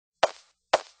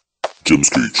Jim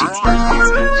Street, Jim Street,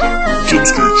 Jim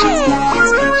Street,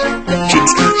 Jim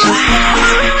Street,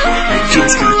 Jim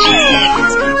Street,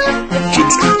 Jim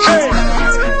Street.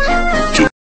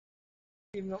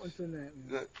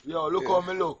 Yo, look how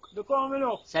me look. Look how me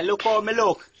look. Say look how me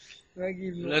look.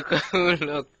 Look how me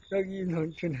look. Don't give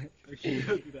him tonight.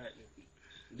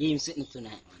 Give him something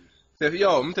tonight, man. Say,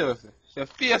 yo, I'm telling you. Say,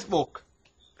 Facebook.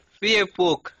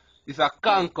 Facebook. It's a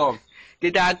cancom.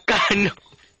 It's a can.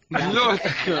 No.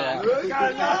 Say,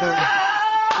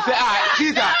 alright,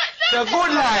 Caesar. Say,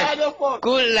 good life.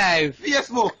 Good life.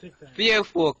 Facebook.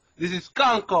 Facebook. This is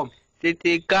cancom. This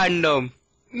is condom.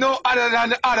 No other than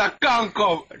the other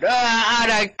cancom.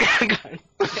 Other condom.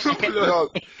 So, you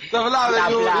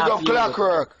go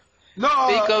clockwork. No.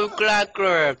 Pick up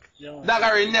clockwork.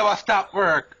 Daggery never stop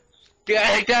work. The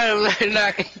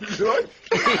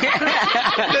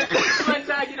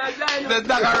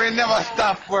daggery never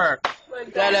stop work. The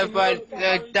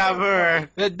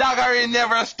daggery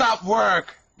never stop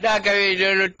work. Daggery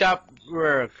don't stop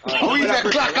work. We say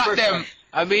clock at them.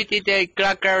 I mean to take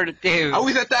clock at them. And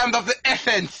we say times of the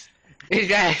essence.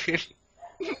 Exactly.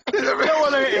 And we say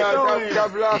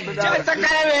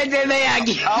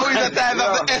times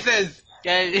of the essence.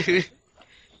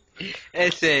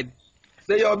 Essence.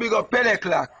 Say yo, big up Pele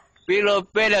clock. Big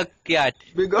up Pele cat.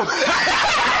 Big up.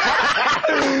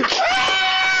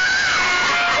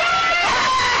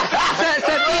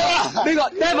 Big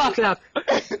up Never clock.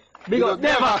 Big up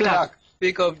Never clock.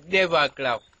 Big up Never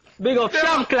clock. Big up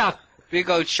Sham clock. Big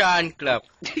up Sean clock.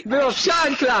 Big up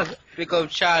Sean clock. Big up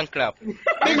Sean clock.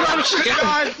 Big up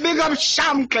Sean. Big up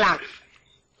Sham clock.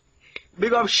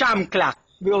 Big up Sham clock.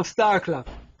 Big up Star clock.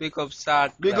 Big up Star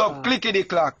clock. Big up Clickety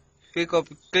clock. Big up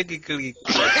Clicky click.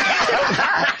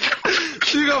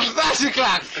 Big up Sashi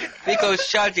clock. Big up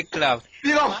Shorty clock.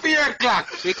 Big up Fear clock.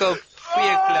 Big up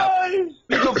Fear clock.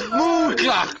 Big up Smooth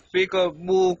clock. Big up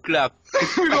Moo clock.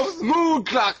 Big up Smooth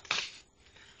clock.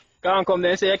 Can't come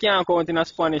there and say you can't count in a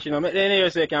Spanish, you know. Make them hear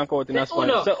say you can't count in a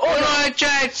Spanish. So, uno,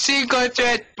 tres, cinco,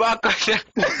 tres,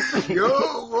 cuatro. Yo,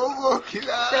 go,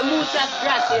 killer. Say muchas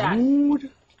gracias. Mood.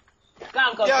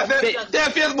 Can't come. Yeah, say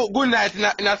Facebook good night in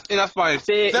a Spanish.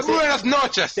 Say buenas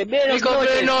noches. Say buenas Big up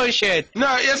noches. no shit.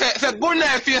 No, you say good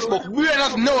night Facebook.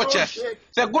 Buenas noches.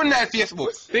 Say good night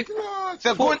Facebook. Say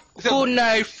Good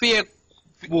night,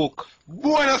 Facebook.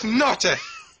 buenas noches.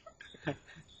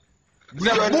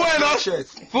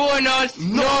 Buenos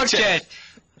noches.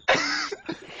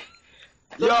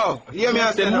 Yo, hear me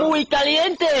and say Say muy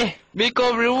caliente. Big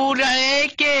up Ruda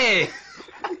Eke.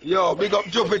 yo, big up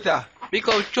Jupiter. Big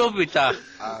up Jupiter.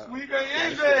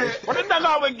 What is that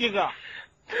going to get?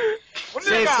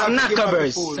 Say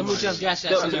snackers. Say muchas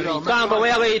gracias. Can't come.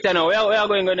 Where are you eating now? Where are you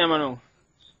going to go now?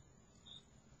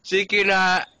 Chicken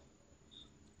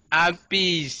and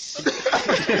peas.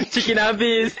 Chicken and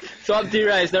peas. So the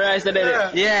rice. The rice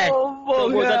there. Yeah. So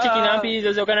go to chicken and peas.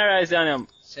 There's all kind of rice on them.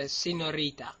 Say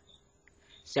senorita.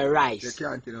 Say rice.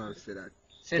 can't say that.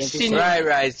 Say Fried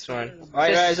rice, man.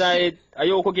 White rice and are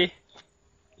you cookie?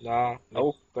 No,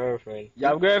 Oh. girlfriend. You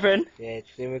have girlfriend? Yeah,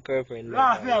 see my girlfriend.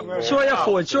 Show your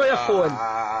phone. Show your phone.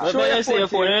 What do you say your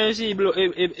phone? You see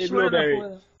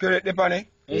blueberry. Correct the money.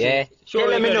 Yeah. Tell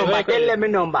them my number. Tell them my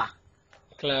number.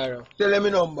 Claro. Tell them my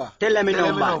number. Tell them my Tell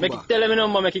them my number. number. Tell them your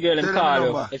number, make you girl Tell them them call your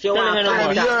you. number. If you Tell want them to your Tell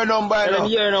them number. your number. Tell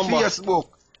them your number. Facebook.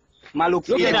 Maluk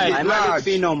Look at that. Maluk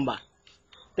fee number.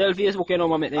 Tell Facebook your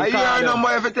number, make them Are you call your you.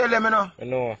 number if you tell them, you know?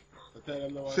 No. Say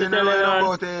Tell them,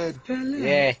 about it.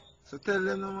 Yeah. So tell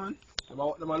them, no, man.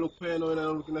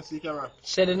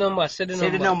 Say the number. Say the Say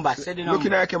the number. Say the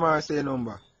Looking number. at him and say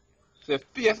number. Say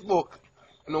Facebook.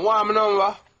 And the one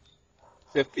number.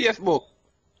 Say Facebook.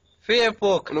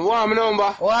 Facebook. And the one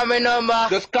number. What my number?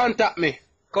 Just contact me.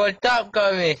 Contact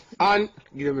me. And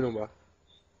give me number.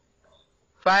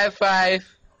 55.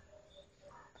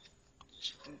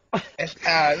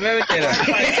 Let me tell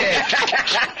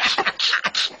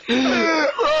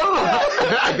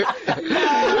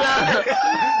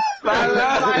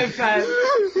Five.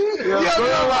 Yeah, go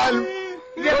man.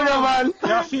 Go man.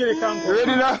 You feel it, can't go.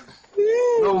 Ready now?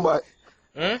 Number.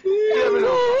 Hmm? Give me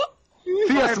number.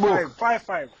 Facebook. 5.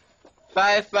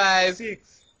 55.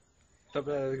 6.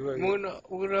 Uno.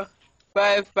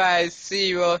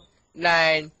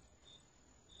 5509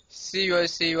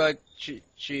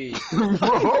 003.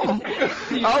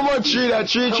 How much tree that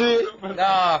tree?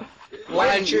 No.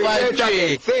 1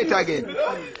 3. Say it again.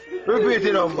 Repeat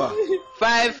the number.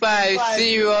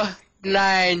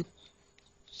 5509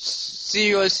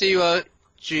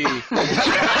 003.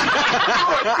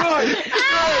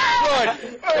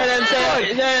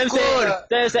 Good. Tell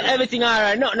them say everything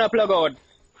alright, nothing no plug out.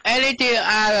 Anything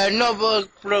alright, no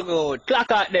plug out.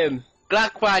 Clock at them.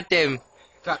 Clock for them.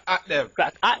 Clock at them.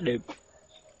 Clock at them.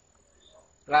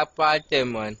 Clock for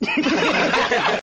them, man.